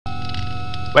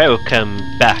Welcome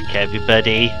back,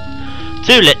 everybody,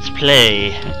 to Let's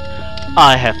Play.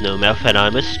 I have no mouth and I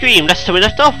must scream. Last time we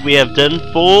left off, we have done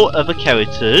 4 other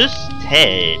characters: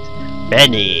 Ted,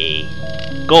 Benny,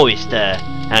 Goister,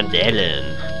 and Ellen.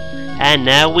 And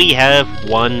now we have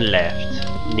one left,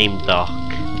 Nimdoc.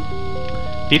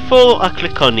 Before I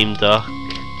click on Nimdoc,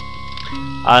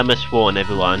 I must warn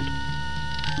everyone.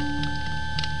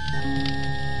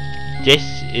 This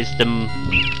is the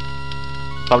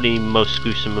probably most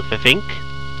gruesome of, I think.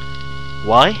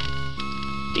 Why?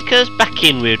 Because back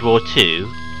in World War II,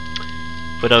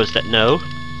 for those that know,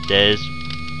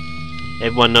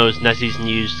 everyone knows Nazis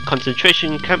used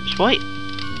concentration camps, right?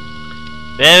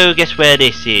 Well, guess where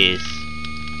this is?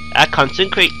 Why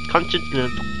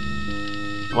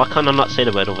can't I not say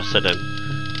the word all of a sudden?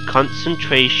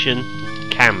 Concentration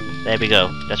camp. There we go.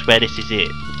 That's where this is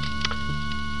it.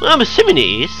 Well, I'm assuming it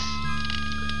is.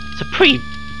 It's a pretty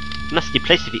nasty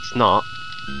place if it's not.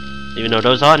 Even though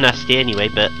those are nasty anyway,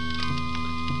 but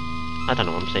I don't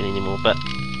know what I'm saying anymore, but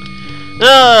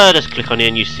just click on it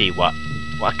and you see what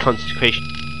concentration,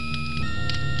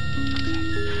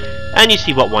 and you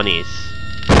see what one is.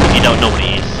 If you don't know what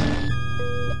it is.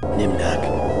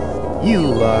 Nimdoc,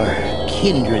 you are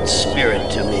kindred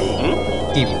spirit to me.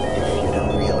 Even if you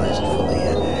don't realize it fully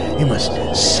yet, you must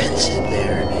sense it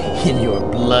there in your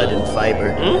blood and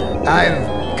fiber.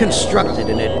 I've constructed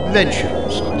an adventure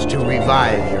of sorts to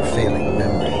revive your failing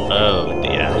memory. Oh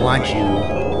dear. I want you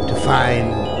to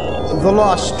find the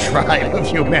lost tribe of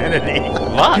humanity.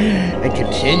 What? And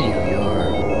continue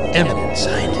your eminent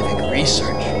scientific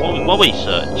research. What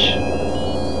research?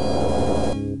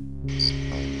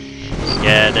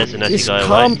 Yeah, there's a nasty This guy,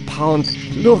 compound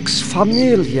looks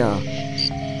familiar.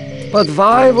 But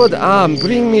why would Am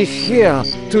bring me here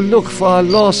to look for a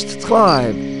lost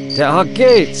tribe? There are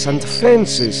gates and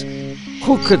fences.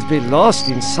 Who could be lost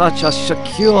in such a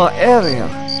secure area?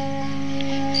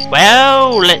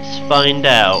 Well, let's find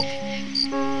out.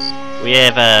 We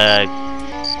have a...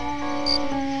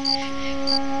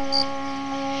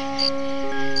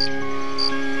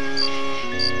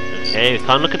 Okay, we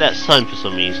can't look at that sign for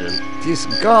some reason. This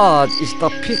guard is the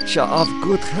picture of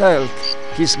good health.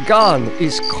 His gun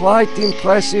is quite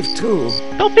impressive too.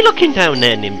 Don't be looking down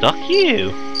there, Nimdoc,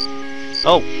 you!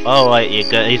 Oh, right, he's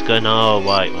going, oh,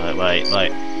 right.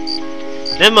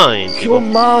 Never mind. You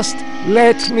must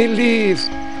let me leave.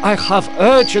 I have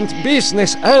urgent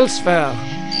business elsewhere.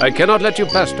 I cannot let you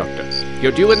pass, Doctor.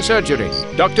 You're due in surgery.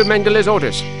 Dr. Mengele's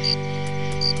orders.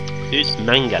 Who's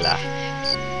Mangala?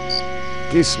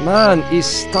 This man is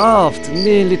starved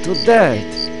nearly to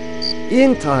death.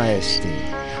 Interesting.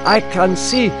 I can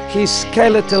see his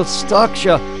skeletal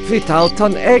structure without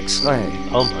an X-ray.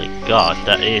 Oh my god,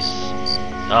 that is...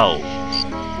 Oh.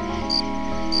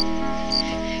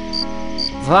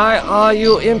 Why are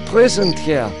you imprisoned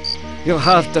here? You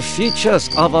have the features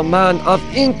of a man of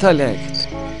intellect.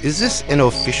 Is this an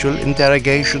official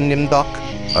interrogation, Nimdoc?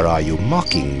 Or are you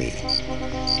mocking me?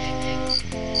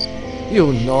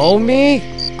 You know me?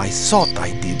 I thought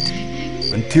I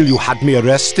did. Until you had me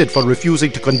arrested for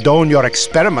refusing to condone your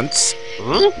experiments.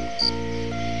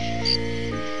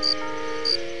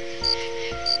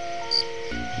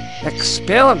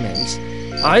 Experiments?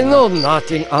 I know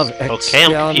nothing of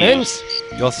experiments.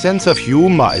 Your sense of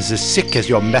humor is as sick as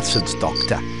your methods,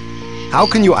 Doctor. How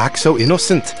can you act so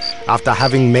innocent after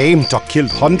having maimed or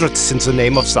killed hundreds in the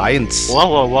name of science?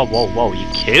 Whoa, you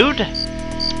killed?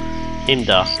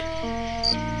 Nimdoc.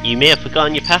 You may have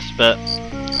forgotten your past, but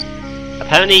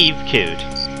apparently you've killed.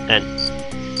 And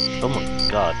oh my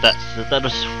god, that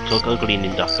was so ugly,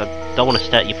 Nimdoc. I don't want to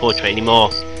stare at your portrait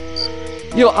anymore.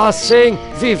 You are saying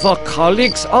we were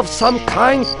colleagues of some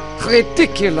kind?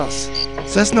 Ridiculous.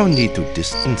 There's no need to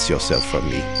distance yourself from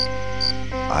me.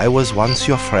 I was once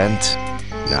your friend.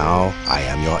 Now I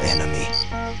am your enemy.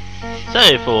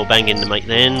 Sorry for banging the mic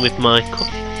then with my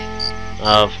cup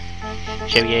of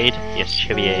cherryade. Yes,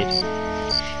 cherryade.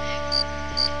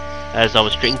 As I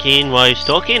was drinking while I was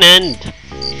talking, and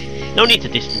no need to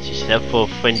distance yourself for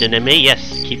friend and enemy.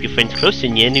 Yes, keep your friends close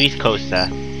and your enemies closer.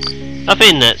 I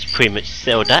think that's pretty much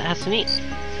settled that, hasn't it?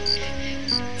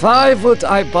 Why would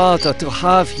I bother to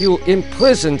have you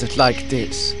imprisoned like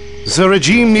this? The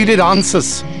regime needed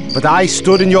answers, but I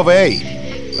stood in your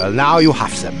way. Well, now you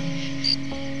have them.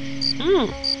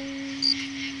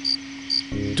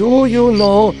 Do you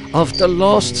know of the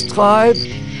lost tribe?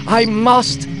 I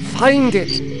must find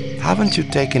it. Haven't you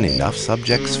taken enough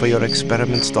subjects for your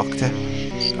experiments, Doctor?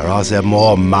 Or are there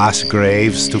more mass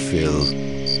graves to fill?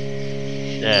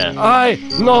 Yeah. I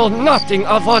know nothing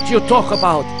of what you talk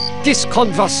about. This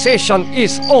conversation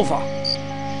is over.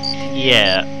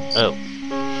 Yeah. Oh.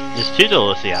 There's two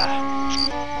doors here.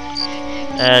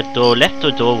 Door left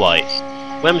or door right?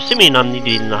 Well, I'm assuming I'm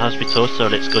needed in the hospital, so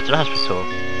let's go to the hospital.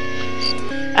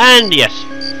 And yes,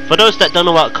 for those that don't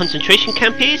know what a concentration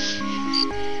camp is,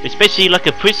 it's basically like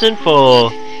a prison for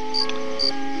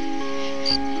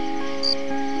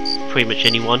pretty much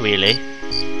anyone, really.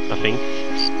 I think,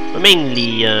 but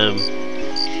mainly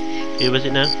who was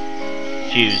it now?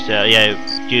 Jews. Yeah,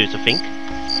 Jews. I think.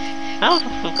 Oh,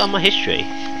 I forgot my history.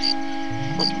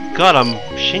 Oh God, I'm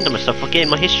ashamed of myself for forgetting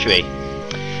my history.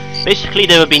 Basically,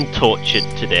 they were being tortured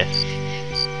to death.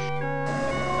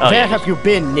 Oh, Where yes. have you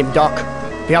been,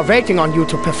 Nimdok? We are waiting on you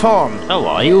to perform. Oh,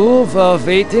 why? You were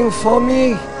waiting for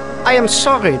me? I am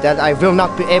sorry that I will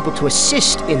not be able to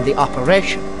assist in the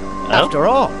operation. Oh? After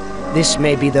all, this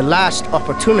may be the last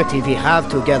opportunity we have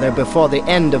together before the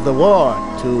end of the war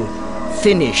to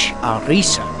finish our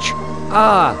research.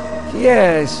 Ah,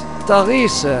 yes, the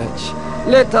research.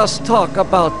 Let us talk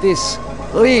about this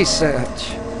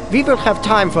research. We will have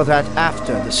time for that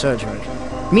after the surgery.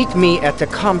 Meet me at the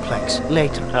complex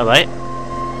later. Alright.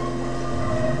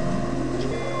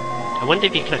 I wonder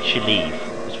if you can actually leave.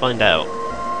 Let's find out.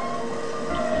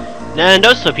 And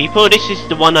also people, this is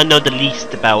the one I know the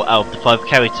least about out of the 5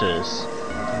 characters.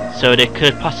 So there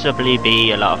could possibly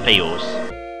be a lot of fails.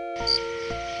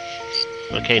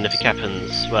 Okay, nothing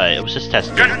happens. Right, it was just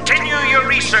testing. Continue your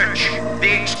research.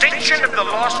 The extinction of the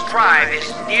lost tribe is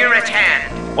near at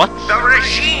hand. What? The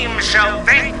regime shall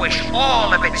vanquish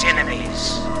all of its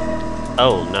enemies.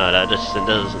 Oh no, that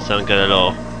doesn't sound good at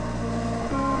all.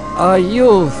 A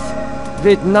youth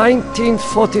with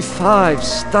 1945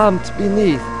 stamped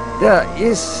beneath. There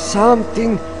is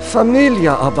something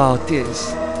familiar about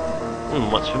this.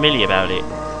 What's familiar about it?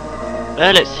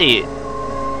 Let's see.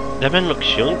 The man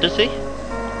looks young, does he?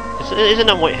 Isn't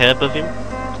that white hair above him?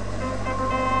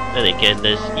 Then again,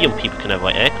 there's young people can have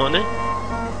white hair, can't they?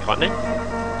 Can't they?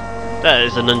 That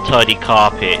is an untidy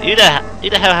carpet. Who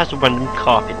the hell has a random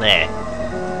carpet there?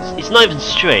 It's not even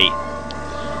straight.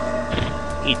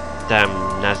 You damn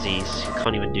Nazis! You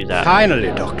can't even do that.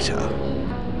 Finally, Doctor.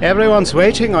 Everyone's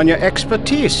waiting on your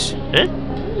expertise. Huh?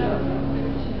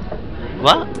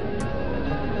 What?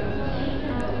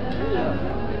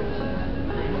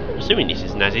 I'm assuming this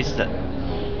is Nazis. That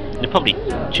they probably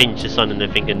changed the sign and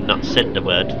everything and not said the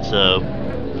word, so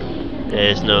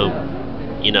there's no,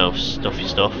 you know, stuffy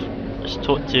stuff. Let's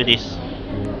talk to this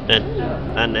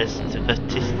and there's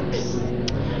statistics.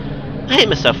 I hate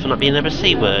myself for not being able to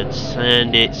say words,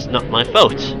 and it's not my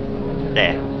fault.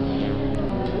 There.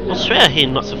 I swear I hear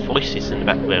lots of voices in the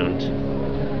background.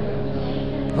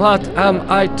 What am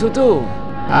I to do?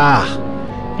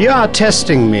 Ah, you are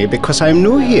testing me because I'm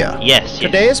new here. Yes, yes.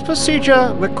 Today's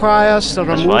procedure requires the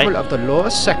That's removal right. of the lower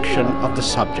section of the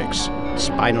subject's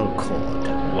spinal cord.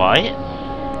 Why?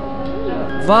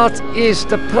 What is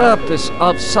the purpose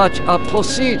of such a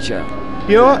procedure?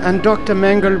 You and Dr.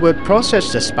 Mengele will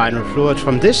process the spinal fluid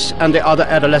from this and the other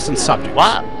adolescent subjects.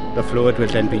 What? The fluid will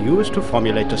then be used to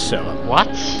formulate the serum. What?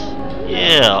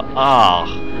 Yeah,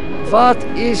 What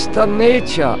is the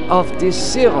nature of this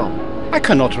serum? I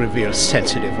cannot reveal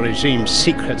sensitive regime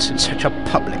secrets in such a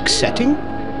public setting.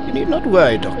 You need not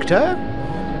worry, Doctor.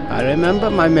 I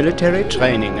remember my military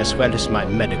training as well as my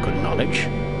medical knowledge.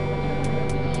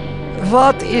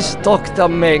 What is Dr.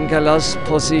 Mengele's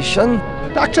position?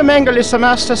 Dr. Mengele is the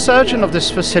master surgeon of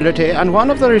this facility and one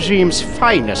of the regime's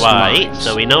finest Right, minds.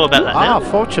 so we know about You that are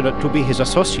now. fortunate to be his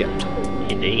associate.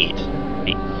 Indeed.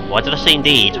 Why did I say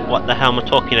indeed? What the hell am I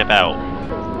talking about?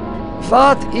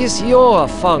 What is your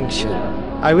function?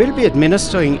 I will be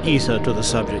administering ether to the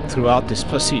subject throughout this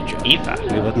procedure. Eva.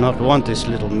 We would not want this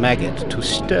little maggot to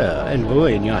stir and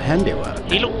ruin your handiwork.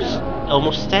 He looks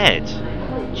almost dead.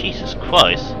 Jesus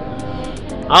Christ.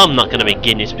 I'm not gonna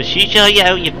begin this procedure, you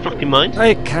out your fucking mind.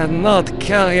 I cannot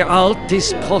carry out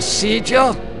this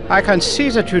procedure. I can see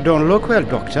that you don't look well,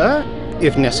 Doctor.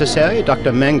 If necessary,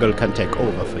 Dr. Mengele can take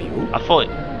over for you. I thought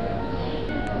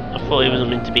he was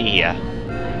meant to be here.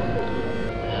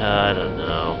 I don't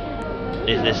know.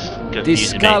 Is this The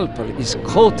confusing me? scalpel is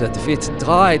coated with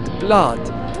dried blood.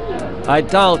 I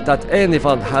doubt that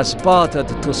anyone has bothered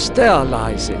to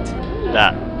sterilize it.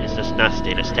 That is just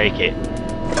nasty. Let's take it.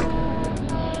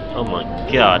 Oh my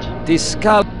god. The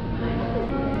scalp...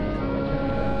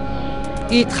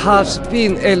 It has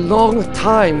been a long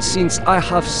time since I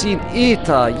have seen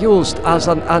ether used as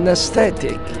an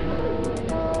anesthetic.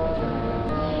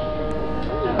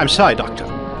 I'm sorry, Doctor.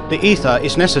 The ether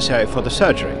is necessary for the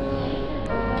surgery.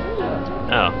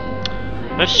 Oh.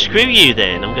 Well, screw you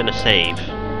then. I'm gonna save.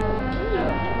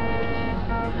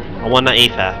 I want that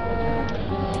ether.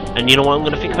 And you know what I'm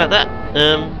gonna think about that?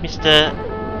 Mr.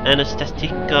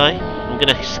 anesthetic guy. I'm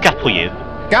gonna scalpel you.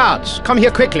 Guards, come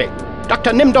here quickly.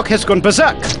 Dr. Nimdok has gone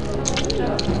berserk.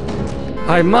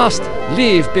 I must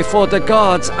leave before the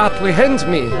guards apprehend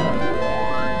me.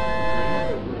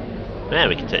 There,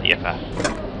 we can take the FR.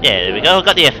 Yeah, there we go. I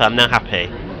got the FR. I'm now happy.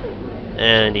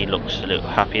 And he looks a little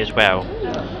happy as well.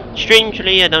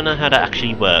 Strangely, I don't know how that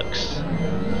actually works.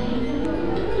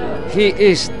 He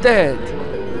is dead.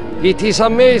 It is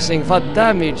amazing what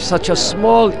damage such a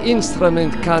small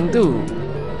instrument can do.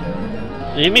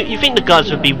 You think the guards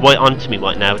would be right onto me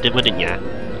right now, wouldn't you?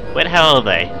 Where the hell are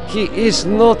they? He is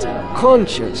not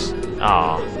conscious.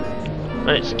 Ah.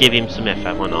 Let's give him some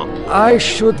FR, why not? I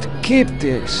should keep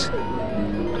this.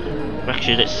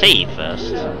 Actually, let's save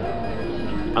first.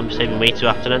 I'm saving way too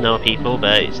often, I know people,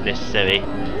 but it's necessary.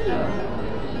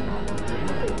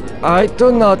 I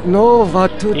do not know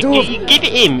what to do. You give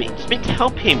it him. It's meant to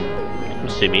help him. I'm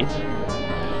assuming.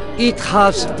 It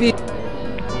has been...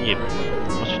 Yeah.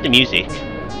 What's with the music?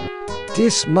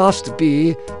 This must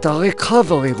be the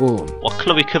recovery room. What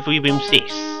colour recovery room's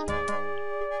this?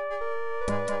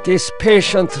 This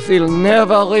patient will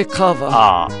never recover.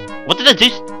 Ah. What did I do?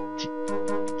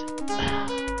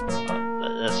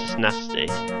 That's just nasty.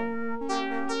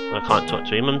 I can't talk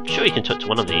to him. I'm sure you can talk to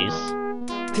one of these.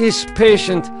 This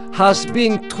patient has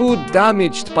been too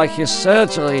damaged by his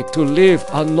surgery to live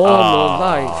a normal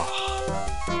life.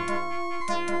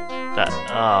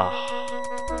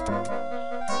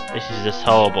 This is just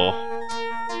horrible.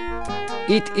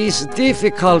 It is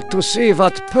difficult to see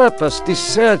what purpose this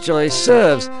surgery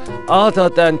serves other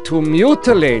than to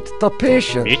mutilate the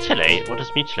patient. Mutilate? What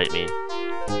does mutilate mean?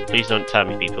 Please don't tell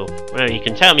me, people. Well, you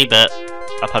can tell me, but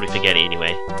I'll probably forget it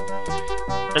anyway.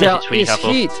 There is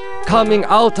heat coming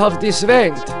out of this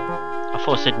vent. I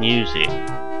thought I said music.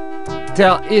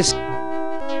 There is...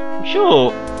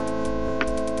 Sure.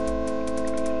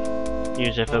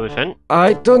 Use everything.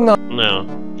 I do not... No.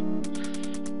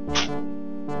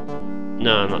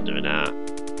 No, I'm not doing that.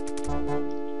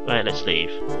 Right, let's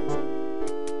leave.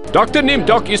 Dr.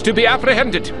 Nimdok is to be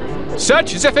apprehended.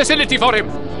 Search the facility for him.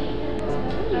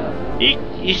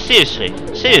 You seriously?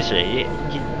 Seriously?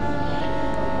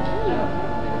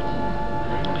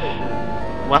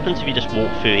 What happens if you just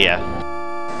walk through here?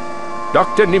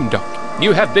 Dr. Nimdok,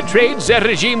 you have betrayed the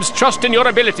regime's trust in your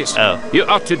abilities. Oh. You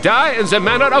ought to die in the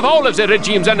manner of all of the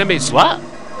regime's enemies. What?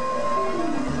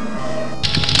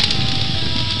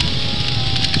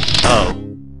 Oh.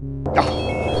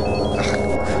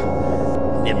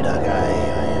 Nimdok,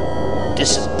 I am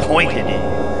disappointed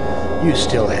in you. You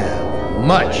still have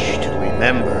much to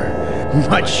remember,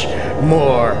 much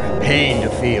more pain to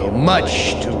feel,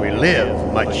 much to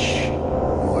relive, much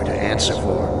more to answer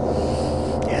for.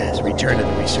 Yes, return to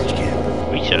the research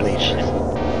camp. Research? Later,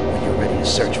 when you're ready to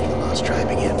search for the lost tribe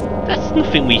again. That's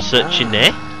nothing researching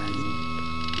there.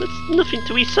 There's nothing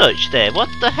to research there. What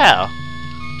the hell?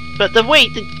 But the way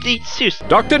the seriously,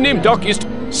 Dr. Nimdok is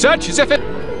to search the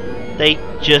they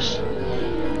just...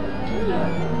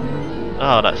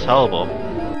 Oh, that's horrible.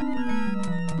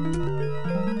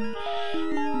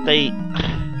 They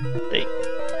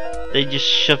just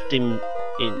shoved him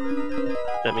in.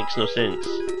 That makes no sense.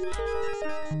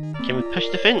 Can we push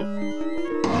the fin?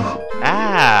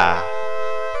 Ah!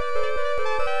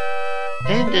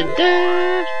 Dun, dun,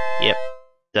 dun. Yep,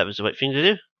 that was the right thing to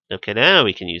do. Okay, now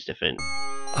we can use the fin.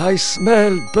 I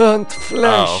smell burnt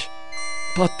flesh.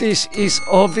 But this is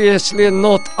obviously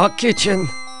not a kitchen.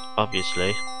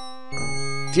 Obviously.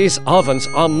 These ovens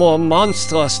are more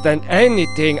monstrous than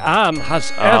anything Am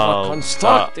has ever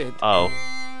constructed.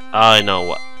 I know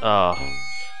what.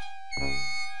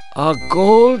 A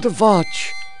gold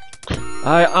watch.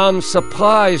 I am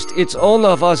surprised its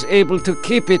owner was able to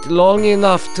keep it long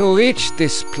enough to reach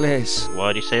this place.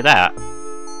 Why do you say that?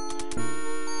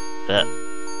 But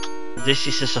this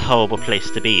is just a horrible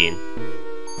place to be in.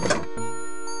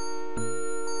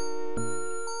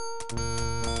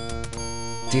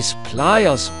 These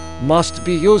pliers must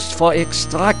be used for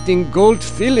extracting gold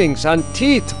fillings and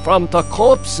teeth from the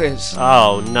corpses.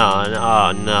 Oh no,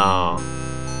 no.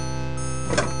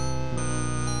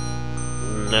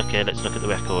 Okay, let's look at the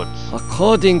records.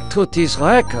 According to these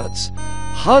records,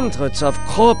 hundreds of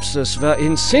corpses were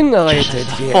incinerated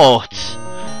here. What?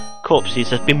 Corpses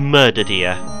have been murdered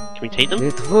here. Can we take them?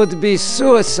 It would be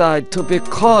suicide to be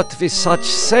caught with such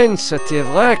sensitive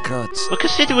records. Well,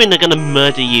 considering they're gonna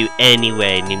murder you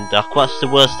anyway, Nimdok, what's the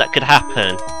worst that could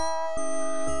happen?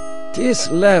 This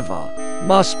lever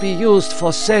must be used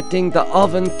for setting the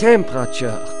oven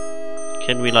temperature.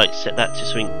 Can we, like, set that to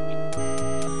something?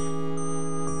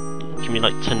 Can we,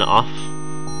 like, turn it off?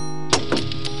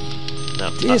 No.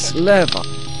 This lever.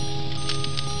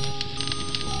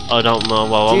 I don't know.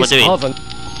 Well, what am I This doing? oven.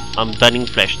 I'm burning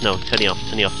flesh. No, turn it off,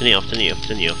 turn it off, turn it off, turn it off,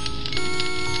 turn it off.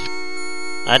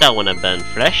 I don't want to burn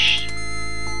flesh.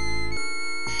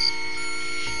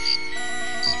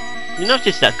 You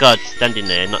notice that guard standing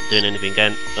there, not doing anything,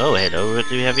 going, oh, hello, what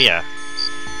do we have here?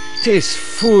 This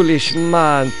foolish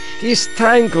man, he's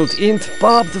tangled in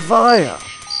barbed wire.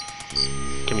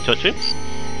 Can we talk to him?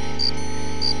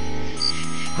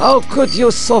 How could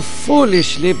you so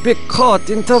foolishly be caught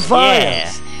in the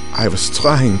wires? I was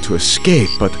trying to escape,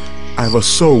 but I was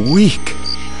so weak.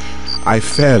 I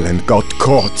fell and got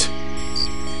caught.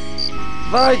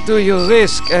 Why do you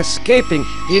risk escaping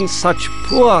in such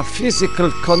poor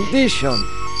physical condition?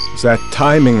 That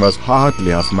timing was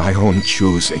hardly of my own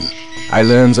choosing. I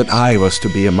learned that I was to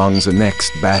be among the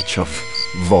next batch of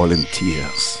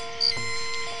volunteers.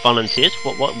 Volunteers?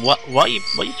 What are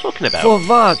you talking about? For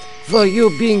what were you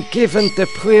being given the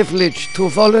privilege to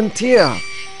volunteer?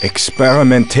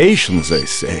 Experimentation, they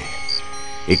say.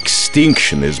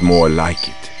 Extinction is more like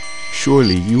it.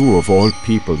 Surely you, of all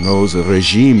people, know the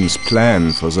regime's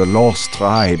plan for the lost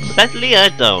tribe. Sadly, I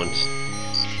don't.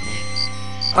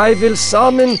 I will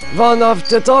summon one of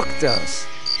the doctors.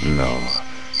 No,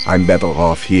 I'm better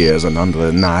off here than under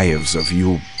the knives of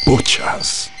you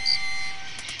butchers.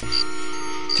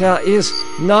 There is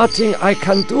nothing I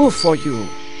can do for you.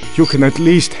 You can at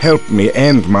least help me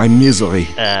end my misery.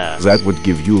 That would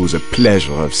give you the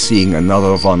pleasure of seeing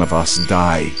another one of us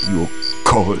die, you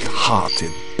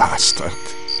cold-hearted bastard.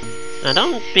 Now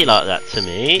don't be like that to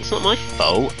me, it's not my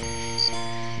fault.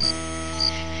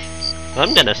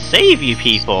 I'm gonna save you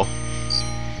people.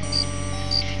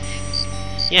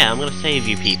 Yeah, I'm gonna save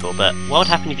you people, but what would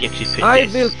happen if you actually picked I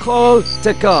this? will call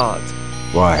the guard.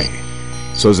 Why?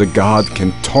 So the guard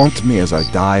can taunt me as I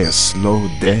die a slow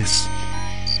death?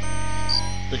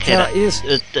 Okay,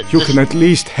 There You can at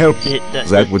least help.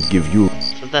 That would give you...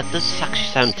 That does actually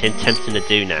sound tempting to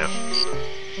do now.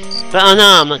 But oh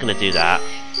no, I'm not gonna do that.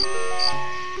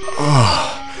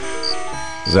 Oh,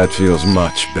 that feels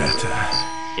much better.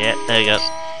 Yeah, there we go.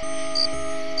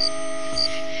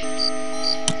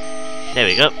 There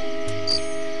we go.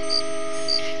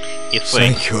 You're free.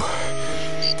 Thank you.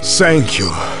 Thank you.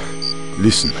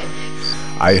 Listen,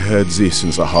 I heard this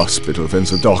in the hospital when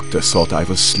the doctor thought I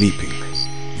was sleeping.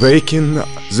 Waken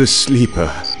the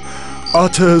sleeper,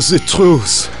 utter the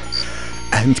truth,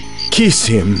 and kiss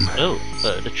him. Oh,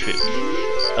 the truth.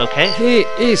 Okay. He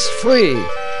is free,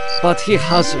 but he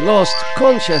has lost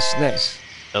consciousness.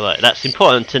 Alright, that's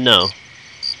important to know.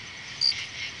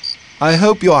 I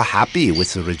hope you are happy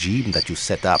with the regime that you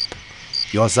set up.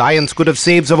 Your science could have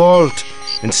saved the world.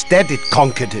 Instead, it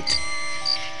conquered it.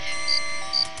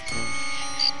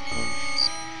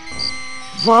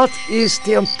 What is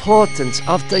the importance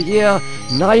of the year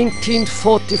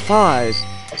 1945?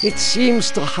 It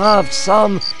seems to have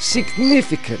some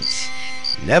significance.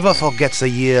 Never forget the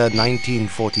year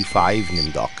 1945,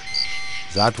 Nimdok.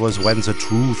 That was when the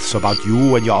truths about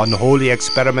you and your unholy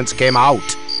experiments came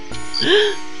out.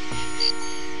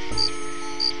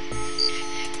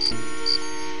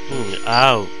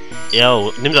 Ow.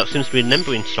 Yo, Nimdok seems to be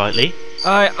remembering slightly.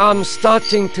 I am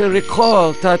starting to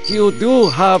recall that you do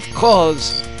have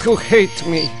cause to hate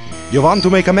me. You want to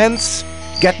make amends?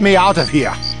 Get me out of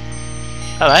here.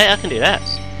 Alright, I can do that.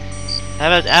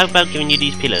 How about giving you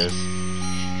these pillows?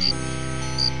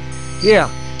 Here,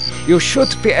 you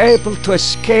should be able to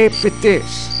escape with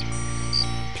this.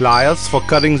 Pliers for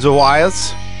cutting the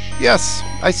wires? Yes,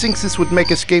 I think this would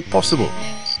make escape possible.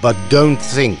 But don't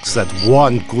think that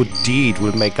one good deed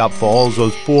will make up for all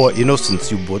those poor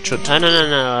innocents you butchered. Oh,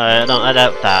 no, I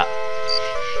doubt that.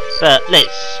 But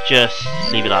let's just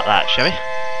leave it like that, shall we?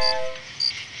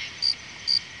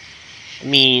 I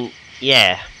mean,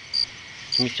 yeah.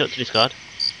 Can we talk to this guard?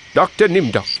 Dr.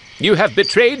 Nimdok, you have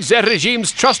betrayed the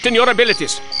regime's trust in your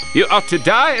abilities. You ought to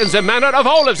die in the manner of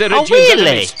all of the regime's really?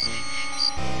 enemies.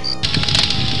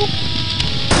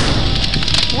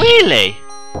 Really?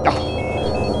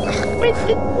 Wait,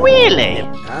 really?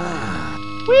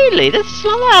 Really? That's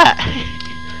not that.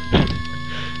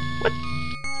 What?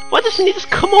 Why doesn't he just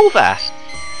come over?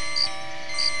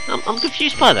 I'm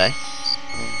confused by this.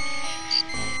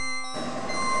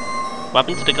 What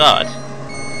happened to the guard?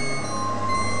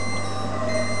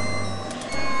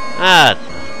 Ah,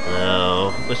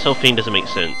 no. This whole thing doesn't make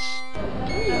sense.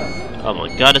 Oh my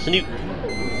god, there's a new...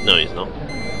 No, he's not.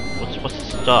 What's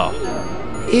the star?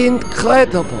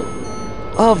 Incredible!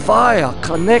 A wire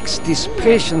connects this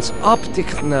patient's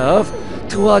optic nerve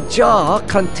to a jar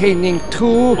containing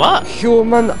two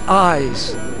human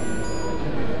eyes.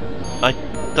 I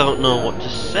don't know what to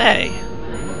say.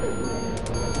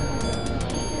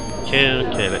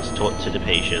 Okay, let's talk to the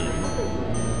patient.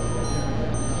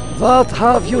 What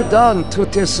have you done to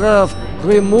deserve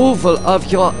removal of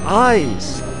your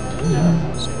eyes?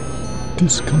 Please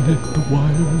disconnect the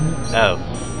wires. Oh.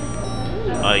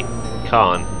 I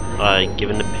can't. I've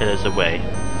given the pillars away.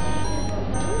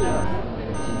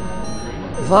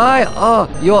 Why are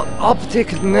your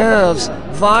optic nerves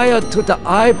wired to the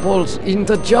eyeballs in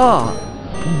the jar?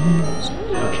 Please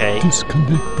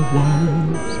disconnect the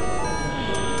wires.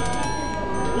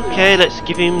 Okay, let's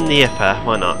give him the ether.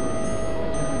 Why not?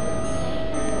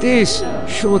 This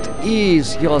should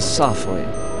ease your suffering.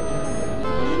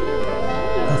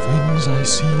 The things I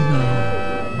see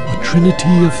now, a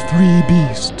trinity of 3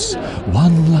 beasts,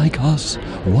 one like us,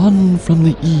 one from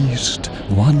the east,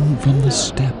 one from the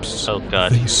steppes. Oh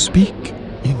God. They speak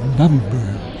in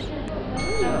numbers.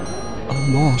 A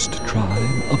lost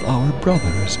tribe of our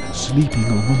brothers sleeping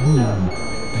on the moon.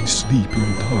 They sleep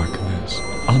in darkness,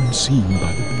 unseen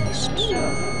by the beasts.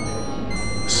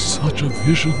 Such a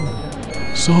vision,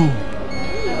 so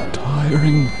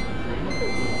tiring.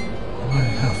 I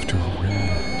have to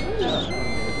rest.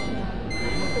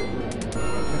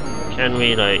 Can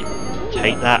we, like,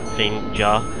 take that thing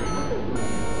jar?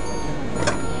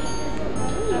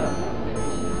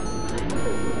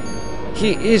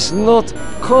 He is not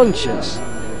conscious.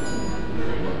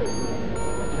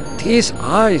 His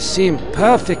eyes seem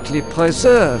perfectly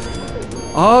preserved,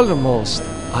 almost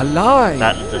alive.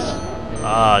 That just...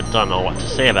 I don't know what to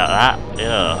say about that.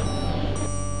 Yeah.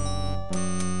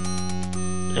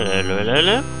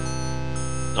 Hello.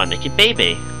 A naked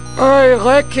baby. I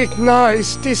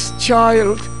recognize this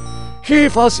child. He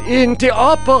was in the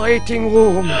operating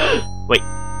room. Wait.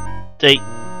 They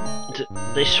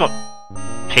shot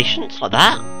patients like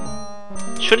that?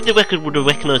 Surely the record would have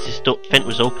recognised this vent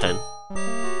was open.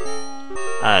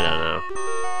 I don't know.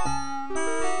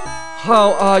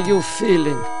 How are you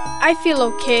feeling? I feel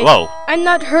okay. Whoa. I'm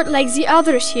not hurt like the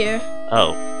others here.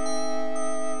 Oh.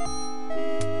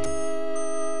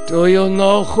 Do you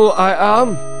know who I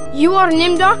am? You are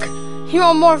Nimdok? You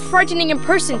are more frightening in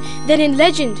person than in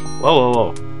legend.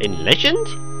 Whoa. In legend?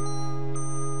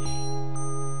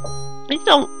 I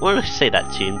don't want to say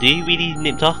that to him, do you really,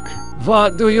 Nimdok?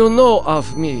 What do you know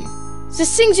of me? The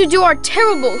things you do are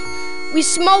terrible. We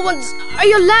small ones are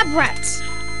your lab rats.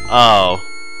 Oh.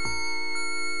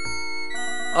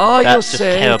 Are That's you just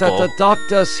saying that terrible. the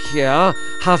doctors here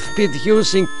have been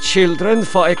using children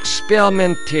for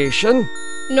experimentation?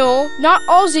 No, not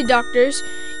all the doctors.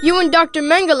 You and Dr.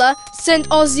 Mengele sent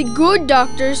all the good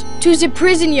doctors to the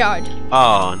prison yard.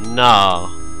 Oh, no.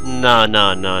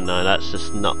 No, that's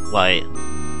just not right.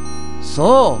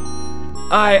 So,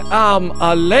 I am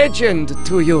a legend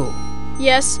to you.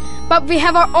 Yes, but we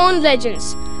have our own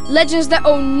legends. Legends that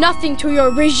owe nothing to your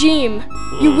regime.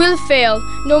 You will fail,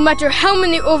 no matter how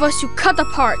many of us you cut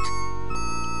apart.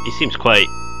 He seems quite...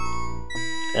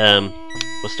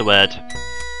 what's the word?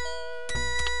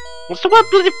 What's the word?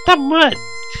 Bloody damn word!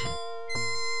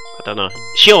 I don't know.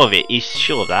 Sure of it. He's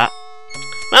sure of that.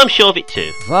 I'm sure of it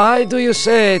too. Why do you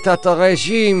say that the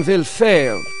regime will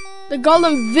fail? The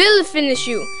golem will finish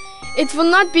you. It will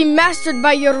not be mastered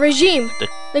by your regime.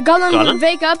 The golem will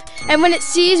wake up, and when it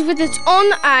sees with its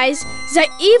own eyes the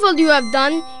evil you have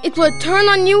done, it will turn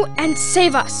on you and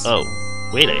save us. Oh,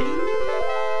 really?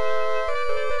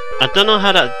 I don't know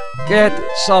how that... Get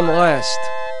some rest.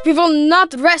 We will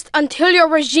not rest until your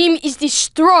regime is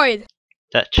destroyed.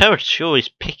 That Cherish sure is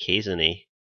picky, isn't he?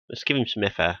 Let's give him some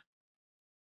effort.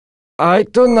 I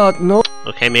do not know.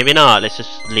 Okay, maybe not. Let's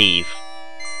just leave.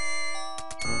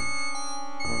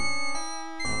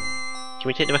 Can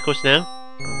we take the records now?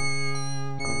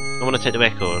 I want to take the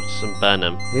records and burn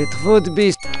them. It would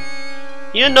be...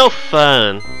 You're no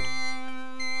fun.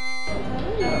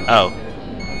 Oh.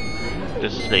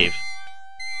 Let's just leave.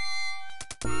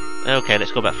 Okay,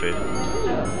 let's go back through.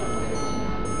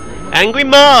 Angry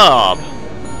mob!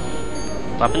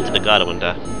 What happened to the guard, I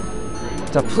wonder?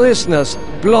 The prisoners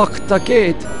blocked the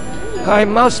gate. I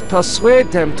must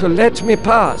persuade them to let me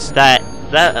pass. That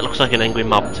looks like an angry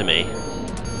mob to me.